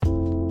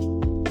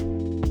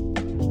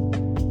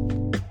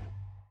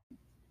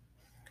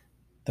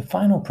The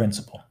final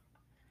principle: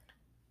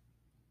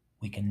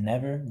 we can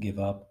never give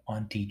up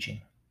on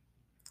teaching.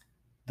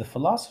 The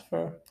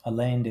philosopher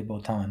Alain de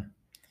Botton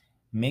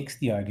makes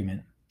the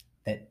argument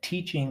that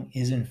teaching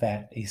is in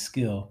fact a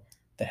skill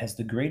that has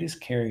the greatest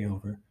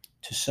carryover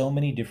to so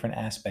many different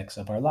aspects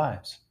of our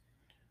lives.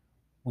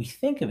 We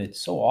think of it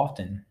so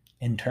often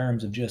in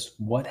terms of just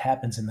what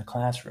happens in the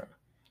classroom,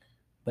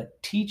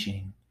 but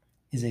teaching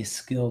is a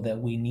skill that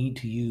we need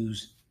to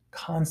use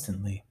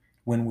constantly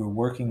when we're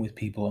working with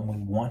people and we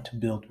want to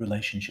build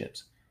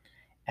relationships.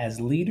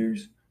 As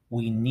leaders,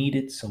 we need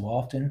it so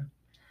often.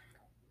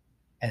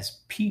 As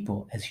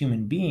people, as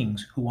human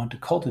beings who want to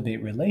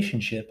cultivate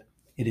relationship,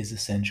 it is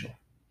essential.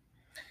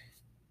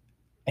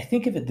 I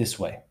think of it this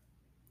way: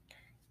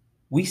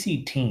 we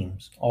see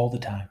teams all the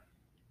time.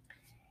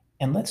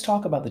 And let's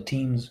talk about the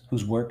teams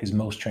whose work is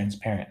most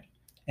transparent.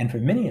 And for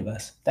many of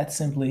us, that's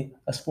simply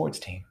a sports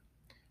team.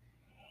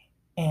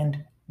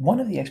 And one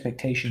of the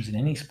expectations in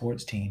any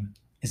sports team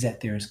is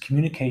that there is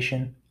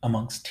communication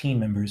amongst team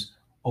members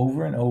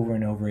over and over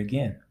and over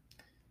again.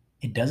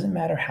 It doesn't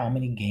matter how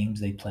many games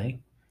they play,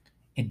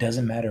 it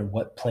doesn't matter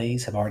what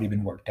plays have already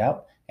been worked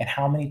out and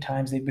how many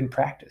times they've been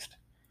practiced.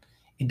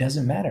 It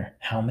doesn't matter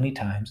how many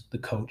times the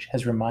coach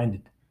has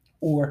reminded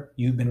or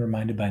you've been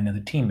reminded by another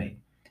teammate.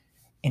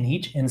 In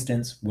each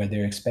instance where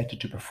they're expected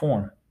to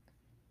perform,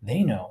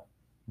 they know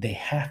they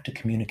have to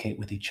communicate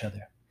with each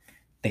other.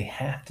 They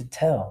have to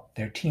tell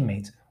their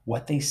teammates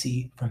what they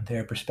see from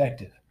their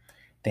perspective.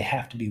 They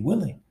have to be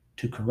willing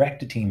to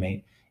correct a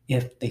teammate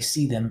if they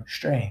see them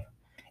straying.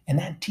 And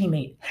that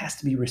teammate has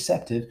to be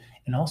receptive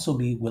and also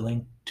be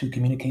willing to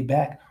communicate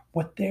back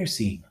what they're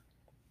seeing.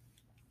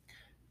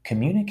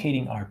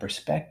 Communicating our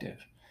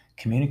perspective,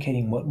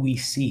 communicating what we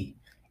see,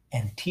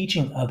 and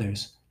teaching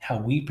others how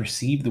we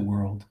perceive the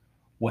world,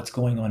 what's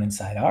going on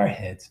inside our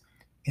heads,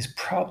 is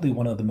probably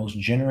one of the most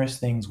generous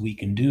things we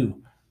can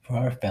do for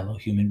our fellow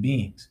human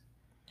beings.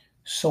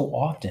 So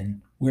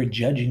often, we're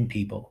judging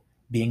people,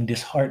 being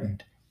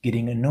disheartened,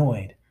 getting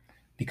annoyed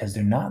because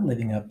they're not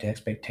living up to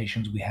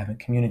expectations we haven't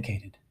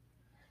communicated.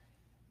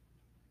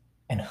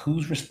 And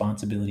whose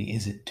responsibility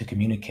is it to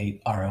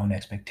communicate our own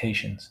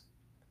expectations?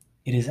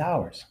 It is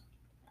ours.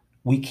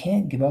 We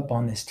can't give up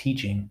on this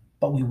teaching,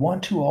 but we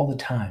want to all the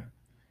time.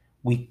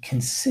 We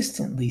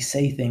consistently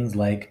say things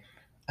like,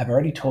 I've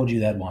already told you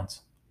that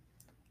once.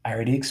 I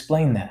already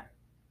explained that.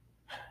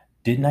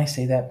 Didn't I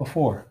say that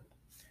before?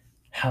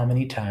 How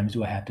many times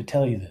do I have to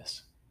tell you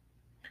this?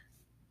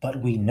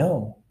 But we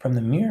know from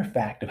the mere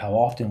fact of how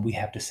often we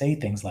have to say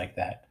things like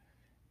that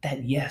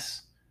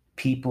yes,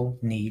 people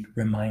need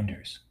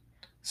reminders.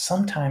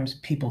 Sometimes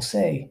people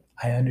say,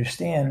 I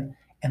understand,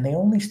 and they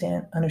only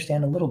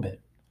understand a little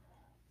bit.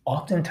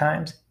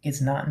 Oftentimes,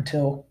 it's not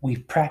until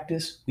we've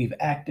practiced, we've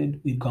acted,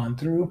 we've gone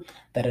through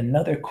that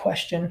another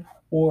question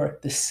or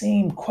the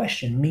same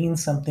question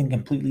means something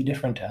completely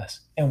different to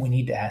us, and we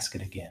need to ask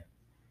it again.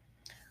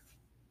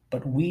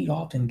 But we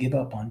often give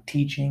up on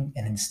teaching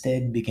and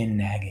instead begin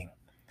nagging,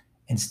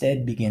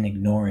 instead begin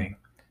ignoring,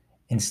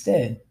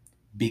 instead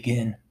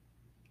begin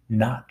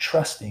not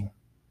trusting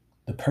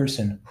the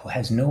person who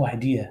has no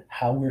idea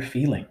how we're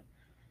feeling.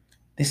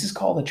 This is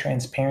called the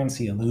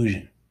transparency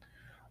illusion.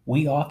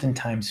 We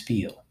oftentimes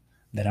feel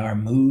that our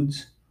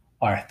moods,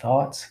 our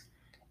thoughts,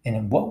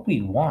 and what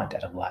we want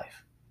out of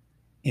life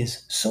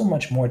is so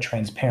much more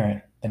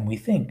transparent than we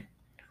think.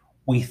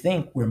 We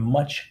think we're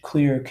much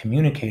clearer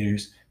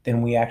communicators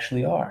than we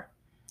actually are.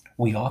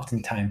 We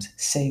oftentimes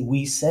say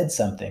we said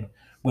something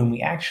when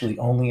we actually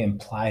only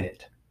implied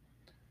it.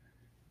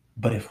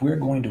 But if we're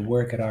going to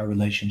work at our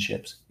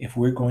relationships, if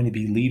we're going to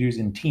be leaders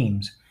in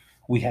teams,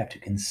 we have to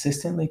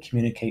consistently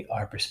communicate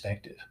our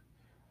perspective.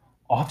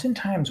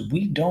 Oftentimes,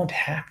 we don't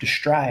have to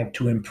strive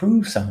to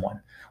improve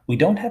someone. We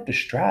don't have to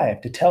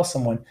strive to tell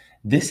someone,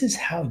 this is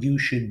how you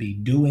should be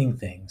doing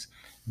things.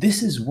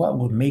 This is what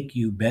will make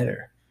you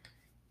better.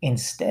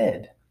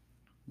 Instead,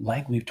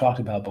 like we've talked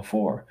about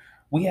before,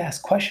 we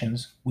ask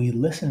questions, we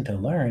listen to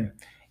learn,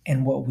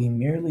 and what we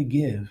merely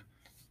give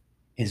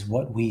is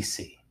what we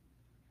see.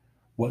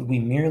 What we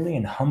merely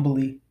and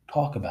humbly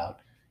talk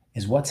about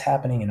is what's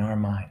happening in our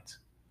minds.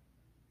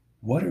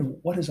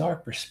 What is our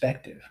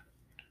perspective?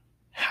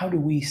 How do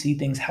we see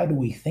things? How do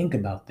we think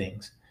about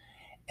things?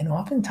 And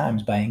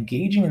oftentimes, by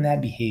engaging in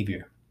that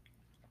behavior,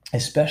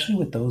 especially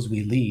with those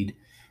we lead,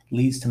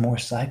 leads to more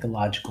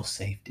psychological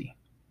safety.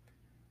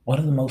 One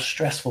of the most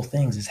stressful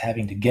things is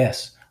having to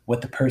guess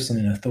what the person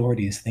in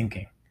authority is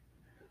thinking,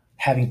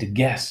 having to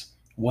guess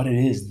what it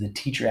is the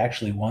teacher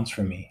actually wants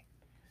from me,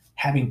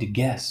 having to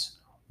guess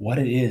what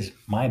it is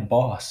my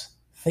boss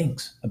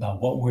thinks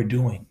about what we're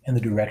doing and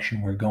the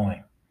direction we're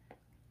going.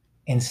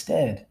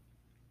 Instead,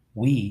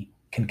 we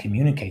can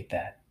communicate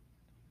that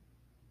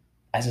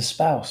as a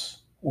spouse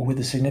or with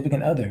a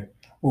significant other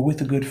or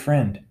with a good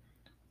friend.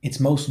 It's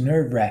most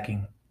nerve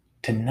wracking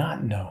to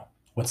not know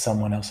what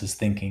someone else is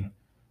thinking,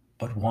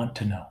 but want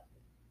to know.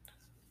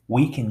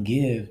 We can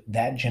give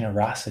that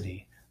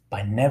generosity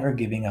by never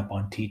giving up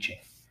on teaching.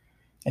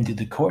 And through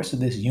the course of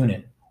this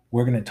unit,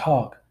 we're going to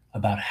talk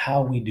about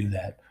how we do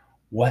that,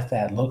 what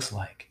that looks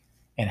like,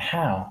 and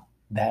how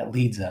that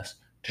leads us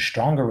to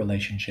stronger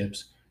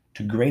relationships,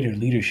 to greater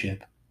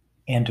leadership,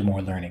 and to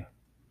more learning.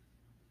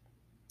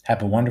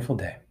 Have a wonderful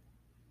day.